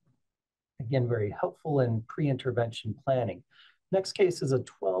 Again, very helpful in pre-intervention planning. Next case is a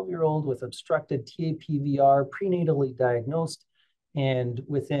 12-year-old with obstructed TAPVR, prenatally diagnosed, and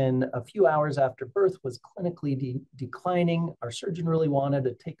within a few hours after birth was clinically declining. Our surgeon really wanted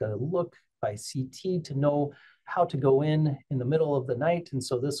to take a look by CT to know how to go in the middle of the night. And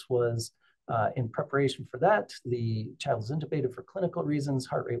so this was in preparation for that. The child was intubated for clinical reasons.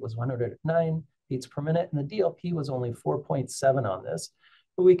 Heart rate was 109 beats per minute, and the DLP was only 4.7 on this.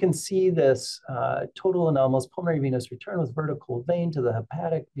 But we can see this total anomalous pulmonary venous return with vertical vein to the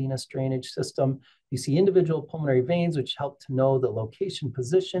hepatic venous drainage system. You see individual pulmonary veins, which help to know the location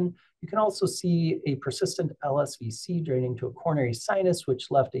position. You can also see a persistent LSVC draining to a coronary sinus,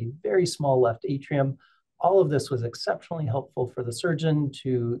 which left a very small left atrium. All of this was exceptionally helpful for the surgeon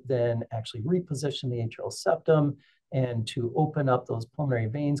to then actually reposition the atrial septum and to open up those pulmonary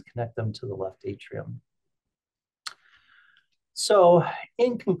veins, connect them to the left atrium. So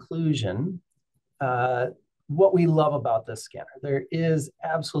in conclusion, what we love about this scanner, there is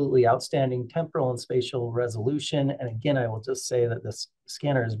absolutely outstanding temporal and spatial resolution. And again, I will just say that this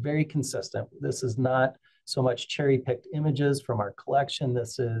scanner is very consistent. This is not so much cherry-picked images from our collection.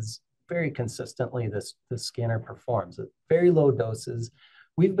 This is very consistently this scanner performs at very low doses.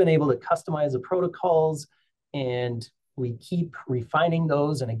 We've been able to customize the protocols, and we keep refining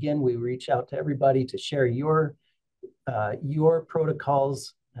those. And again, we reach out to everybody to share your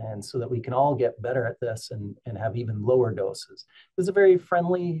protocols and so that we can all get better at this and have even lower doses. This is a very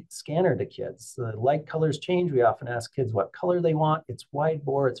friendly scanner to kids. The light colors change. We often ask kids what color they want. It's wide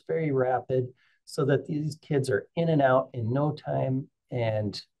bore, it's very rapid, so that these kids are in and out in no time,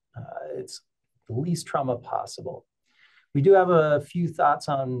 and it's the least trauma possible. We do have a few thoughts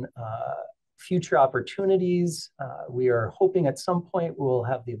on future opportunities. We are hoping at some point we'll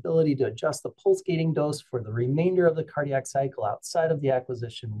have the ability to adjust the pulse gating dose for the remainder of the cardiac cycle outside of the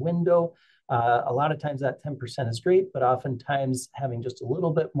acquisition window. A lot of times that 10% is great, but oftentimes having just a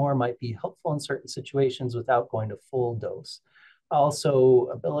little bit more might be helpful in certain situations without going to full dose. Also,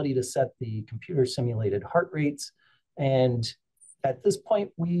 ability to set the computer simulated heart rates. And at this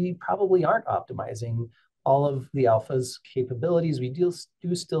point, we probably aren't optimizing all of the Alpha's capabilities. We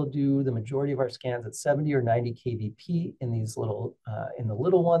do still do the majority of our scans at 70 or 90 kVp in these little, in the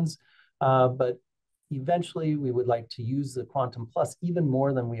little ones, but eventually we would like to use the Quantum Plus even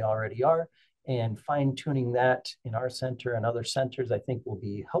more than we already are, and fine-tuning that in our center and other centers I think will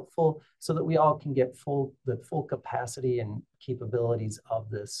be helpful so that we all can get the full capacity and capabilities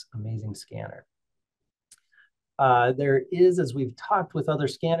of this amazing scanner. There is, as we've talked with other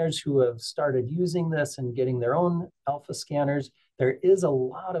scanners who have started using this and getting their own Alpha scanners, there is a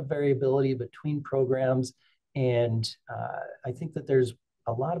lot of variability between programs. And I think that there's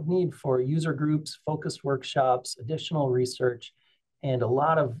a lot of need for user groups, focused workshops, additional research, and a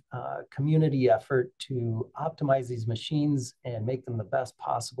lot of community effort to optimize these machines and make them the best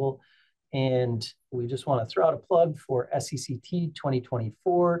possible. And we just want to throw out a plug for SECT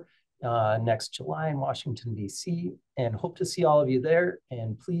 2024. Next July in Washington, D.C., and hope to see all of you there.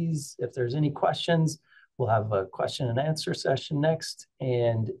 And please, if there's any questions, we'll have a question and answer session next.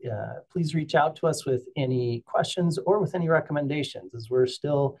 And please reach out to us with any questions or with any recommendations, as we're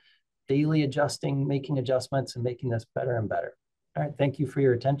still daily adjusting, making adjustments, and making this better and better. All right, thank you for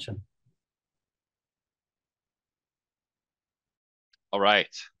your attention. All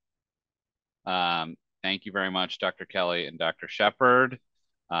right. Thank you very much, Dr. Kelle and Dr. Shepard.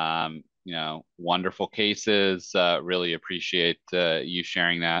 You know, wonderful cases. Really appreciate you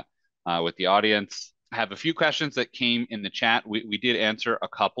sharing that with the audience. I have a few questions that came in the chat. We did answer a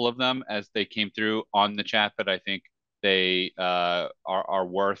couple of them as they came through on the chat, but I think they are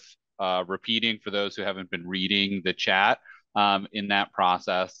worth repeating for those who haven't been reading the chat in that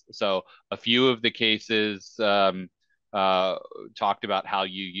process. So a few of the cases talked about how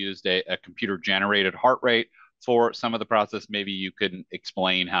you used a computer-generated heart rate for some of the process. Maybe you could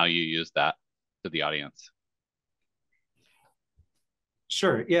explain how you use that to the audience.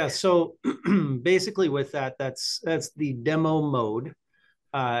 Sure. Yeah. So basically with that, that's the demo mode.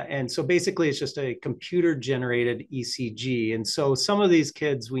 And so basically it's just a computer generated ECG. And so some of these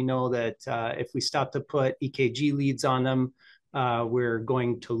kids, we know that if we stop to put EKG leads on them, we're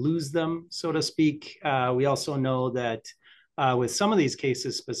going to lose them, so to speak. We also know that with some of these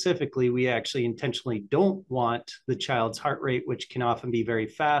cases specifically, we actually intentionally don't want the child's heart rate, which can often be very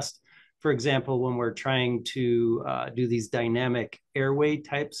fast. For example, when we're trying to do these dynamic airway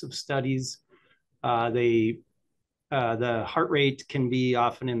types of studies, the heart rate can be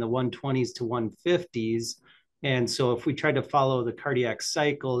often in the 120s to 150s. And so if we tried to follow the cardiac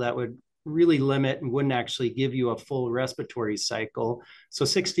cycle, that would really limit and wouldn't actually give you a full respiratory cycle. So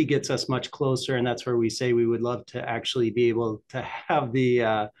 60 gets us much closer, and that's where we say we would love to actually be able to have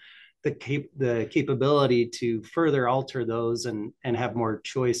the capability to further alter those and have more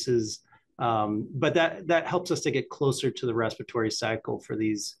choices. But that helps us to get closer to the respiratory cycle for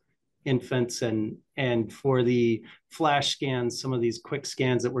these infants, and for the flash scans, some of these quick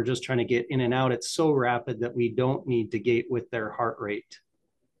scans that we're just trying to get in and out, it's so rapid that we don't need to gate with their heart rate.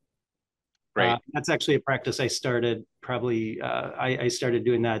 Right. That's actually a practice I started probably, I started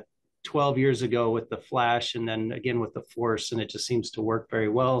doing that 12 years ago with the flash, and then again with the force, and it just seems to work very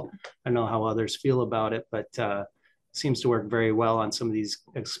well. I don't know how others feel about it, but seems to work very well on some of these,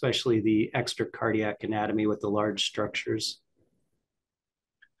 especially the extra cardiac anatomy with the large structures.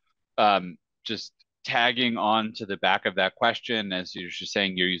 Just tagging on to the back of that question, as you're just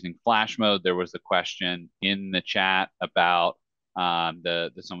saying you're using flash mode, there was a question in the chat about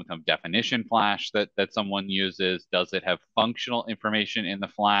the some definition flash that someone uses. Does it have functional information in the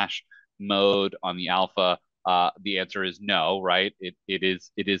flash mode on the Alpha? The answer is no, right? It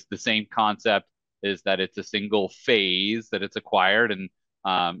is the same concept, is that it's a single phase that it's acquired, and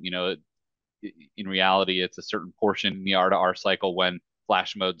you know, in reality it's a certain portion in the R to R cycle when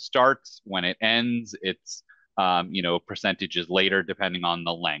flash mode starts. When it ends, it's you know, percentages later depending on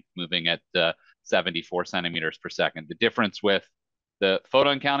the length, moving at 74 centimeters per second. The difference with the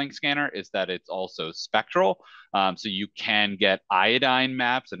photon counting scanner is that it's also spectral. So you can get iodine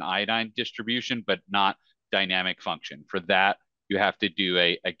maps and iodine distribution, but not dynamic function. For that, you have to do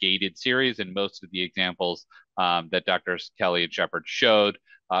a gated series. And most of the examples that Drs. Kelle and Shepard showed,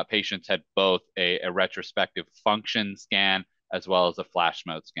 patients had both a retrospective function scan as well as a flash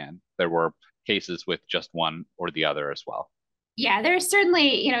mode scan. There were cases with just one or the other as well. Yeah, there's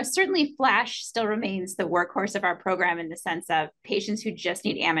certainly, certainly flash still remains the workhorse of our program in the sense of patients who just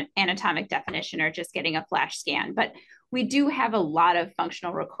need anatomic definition are just getting a flash scan. But we do have a lot of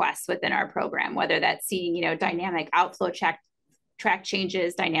functional requests within our program, whether that's seeing, dynamic outflow tract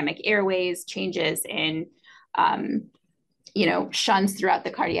changes, dynamic airways, changes in, shunts throughout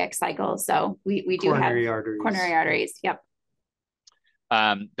the cardiac cycle. So we do have coronary arteries. Yep.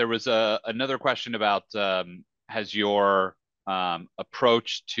 There was another question about has your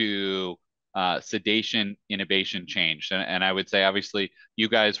approach to sedation intubation changed? And I would say, obviously, you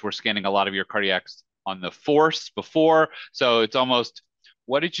guys were scanning a lot of your cardiacs on the force before. So it's almost,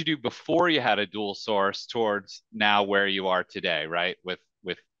 what did you do before you had a dual source towards now where you are today, right? With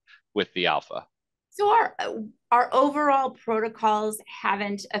the Alpha. So our overall protocols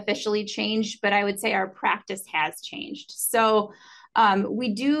haven't officially changed, but I would say our practice has changed. So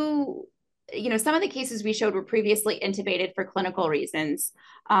we do, some of the cases we showed were previously intubated for clinical reasons.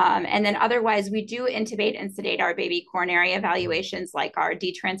 And then otherwise, we do intubate and sedate our baby coronary evaluations, like our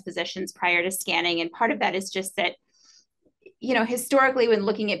detranspositions prior to scanning. And part of that is just that, historically, when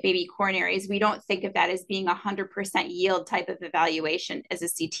looking at baby coronaries, we don't think of that as being 100% yield type of evaluation as a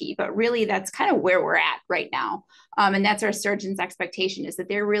CT, but really that's kind of where we're at right now. And that's our surgeon's expectation, is that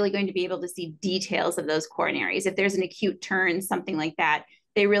they're really going to be able to see details of those coronaries. If there's an acute turn, something like that,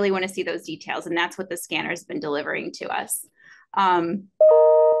 they really want to see those details. And that's what the scanner's been delivering to us. What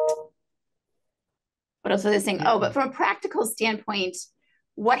else was I saying? Oh, but from a practical standpoint,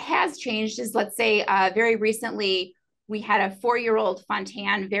 what has changed is, let's say, very recently, we had a 4-year-old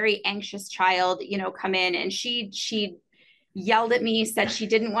Fontan, very anxious child, come in, and she yelled at me, said she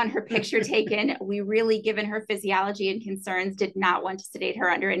didn't want her picture taken. We really, given her physiology and concerns, did not want to sedate her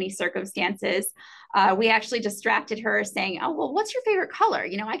under any circumstances. We actually distracted her saying, oh, well, what's your favorite color?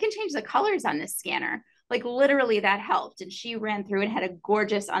 I can change the colors on this scanner. Like, literally that helped. And she ran through and had a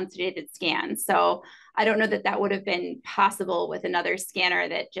gorgeous unsedated scan. So I don't know that that would have been possible with another scanner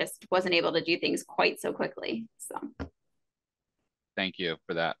that just wasn't able to do things quite so quickly. So. Thank you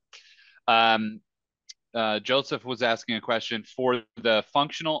for that. Joseph was asking a question for the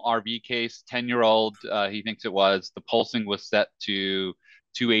functional RV case, 10-year-old, he thinks it was, the pulsing was set to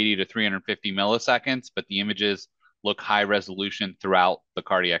 280 to 350 milliseconds, but the images look high resolution throughout the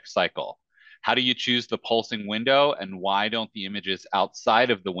cardiac cycle. How do you choose the pulsing window, and why don't the images outside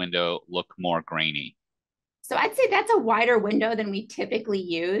of the window look more grainy? So I'd say that's a wider window than we typically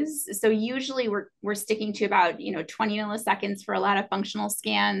use. So usually we're sticking to about 20 milliseconds for a lot of functional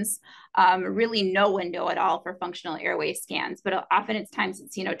scans, really no window at all for functional airway scans. But often it's times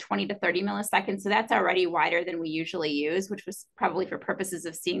it's 20 to 30 milliseconds. So that's already wider than we usually use, which was probably for purposes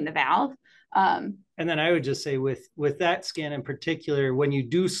of seeing the valve. And then I would just say with that scan in particular, when you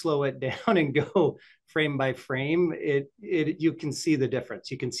do slow it down and go frame by frame, you can see the difference.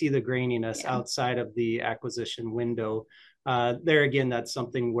 You can see the graininess outside of the acquisition window. There again, that's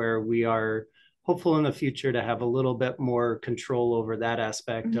something where we are hopeful in the future to have a little bit more control over that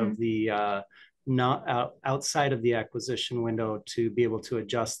aspect of the not outside of the acquisition window, to be able to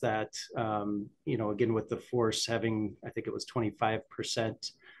adjust that. Again, with the force having, I think it was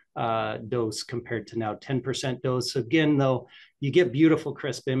 25% dose compared to now 10% dose. So again, though, you get beautiful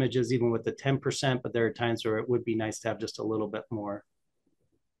crisp images even with the 10%, but there are times where it would be nice to have just a little bit more.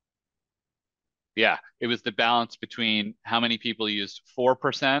 Yeah, it was the balance between how many people used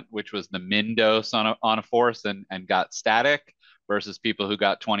 4%, which was the min dose on a force and got static, versus people who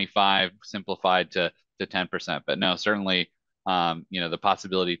got 25 simplified to 10%. But no, certainly, the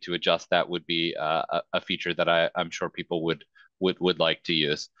possibility to adjust that would be a feature that I'm sure people would like to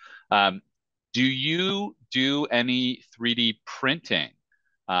use. Do you do any 3D printing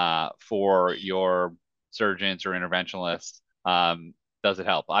for your surgeons or interventionalists? Does it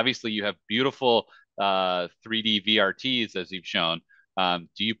help? Obviously, you have beautiful 3D VRTs, as you've shown. Do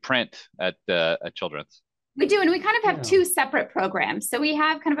you print at Children's? We do, and we kind of have two separate programs. So we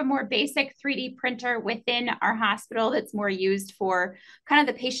have kind of a more basic 3D printer within our hospital that's more used for kind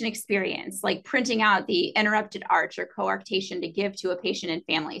of the patient experience, like printing out the interrupted arch or coarctation to give to a patient and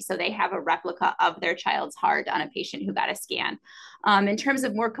family. So they have a replica of their child's heart on a patient who got a scan. In terms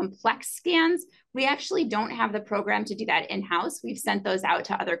of more complex scans, We actually don't have the program to do that in-house. We've sent those out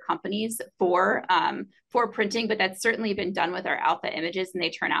to other companies for printing, but that's certainly been done with our Alpha images, and they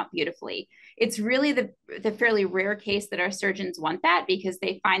turn out beautifully. It's really the fairly rare case that our surgeons want that, because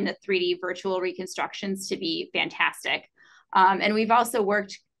they find the 3D virtual reconstructions to be fantastic. And we've also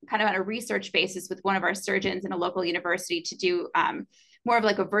worked kind of on a research basis with one of our surgeons in a local university to do more of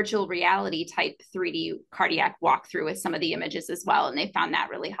like a virtual reality type 3D cardiac walkthrough with some of the images as well. And they found that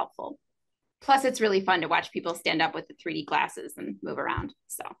really helpful. Plus, it's really fun to watch people stand up with the 3D glasses and move around.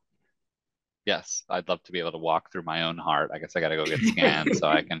 So, yes, I'd love to be able to walk through my own heart. I guess I got to go get scanned so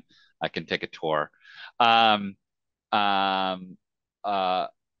I can take a tour.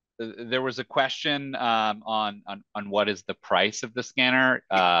 There was a question on what is the price of the scanner.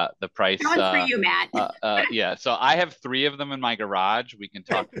 The price. That one's for you, Matt. Yeah, so I have 3 of them in my garage. We can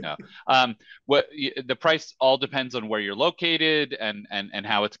talk. No, what the price all depends on where you're located and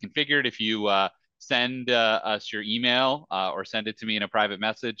how it's configured. If you send us your email or send it to me in a private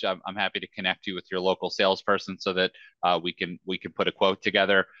message, I'm happy to connect you with your local salesperson so that we can put a quote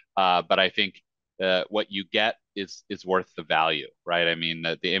together. But I think what you get is worth the value, right? I mean,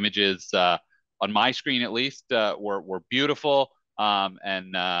 the images on my screen at least were beautiful,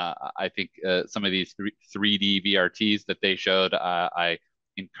 and I think some of these 3D VRTs that they showed, I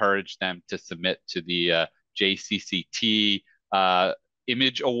encouraged them to submit to the JCCT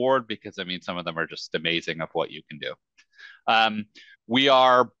Image Award, because I mean, some of them are just amazing of what you can do. We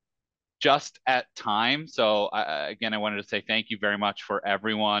are just at time, so again, I wanted to say thank you very much for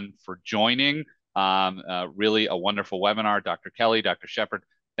everyone for joining. Really a wonderful webinar. Dr. Kelle, Dr. Shepard,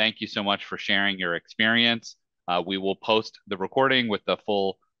 thank you so much for sharing your experience. We will post the recording with the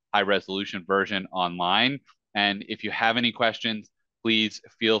full high-resolution version online. And if you have any questions, please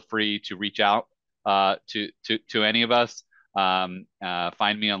feel free to reach out to any of us. Find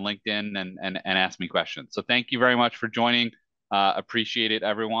me on LinkedIn and ask me questions. So thank you very much for joining. Appreciate it,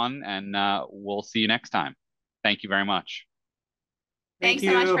 everyone. And we'll see you next time. Thank you very much. Thanks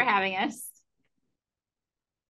so much for having us.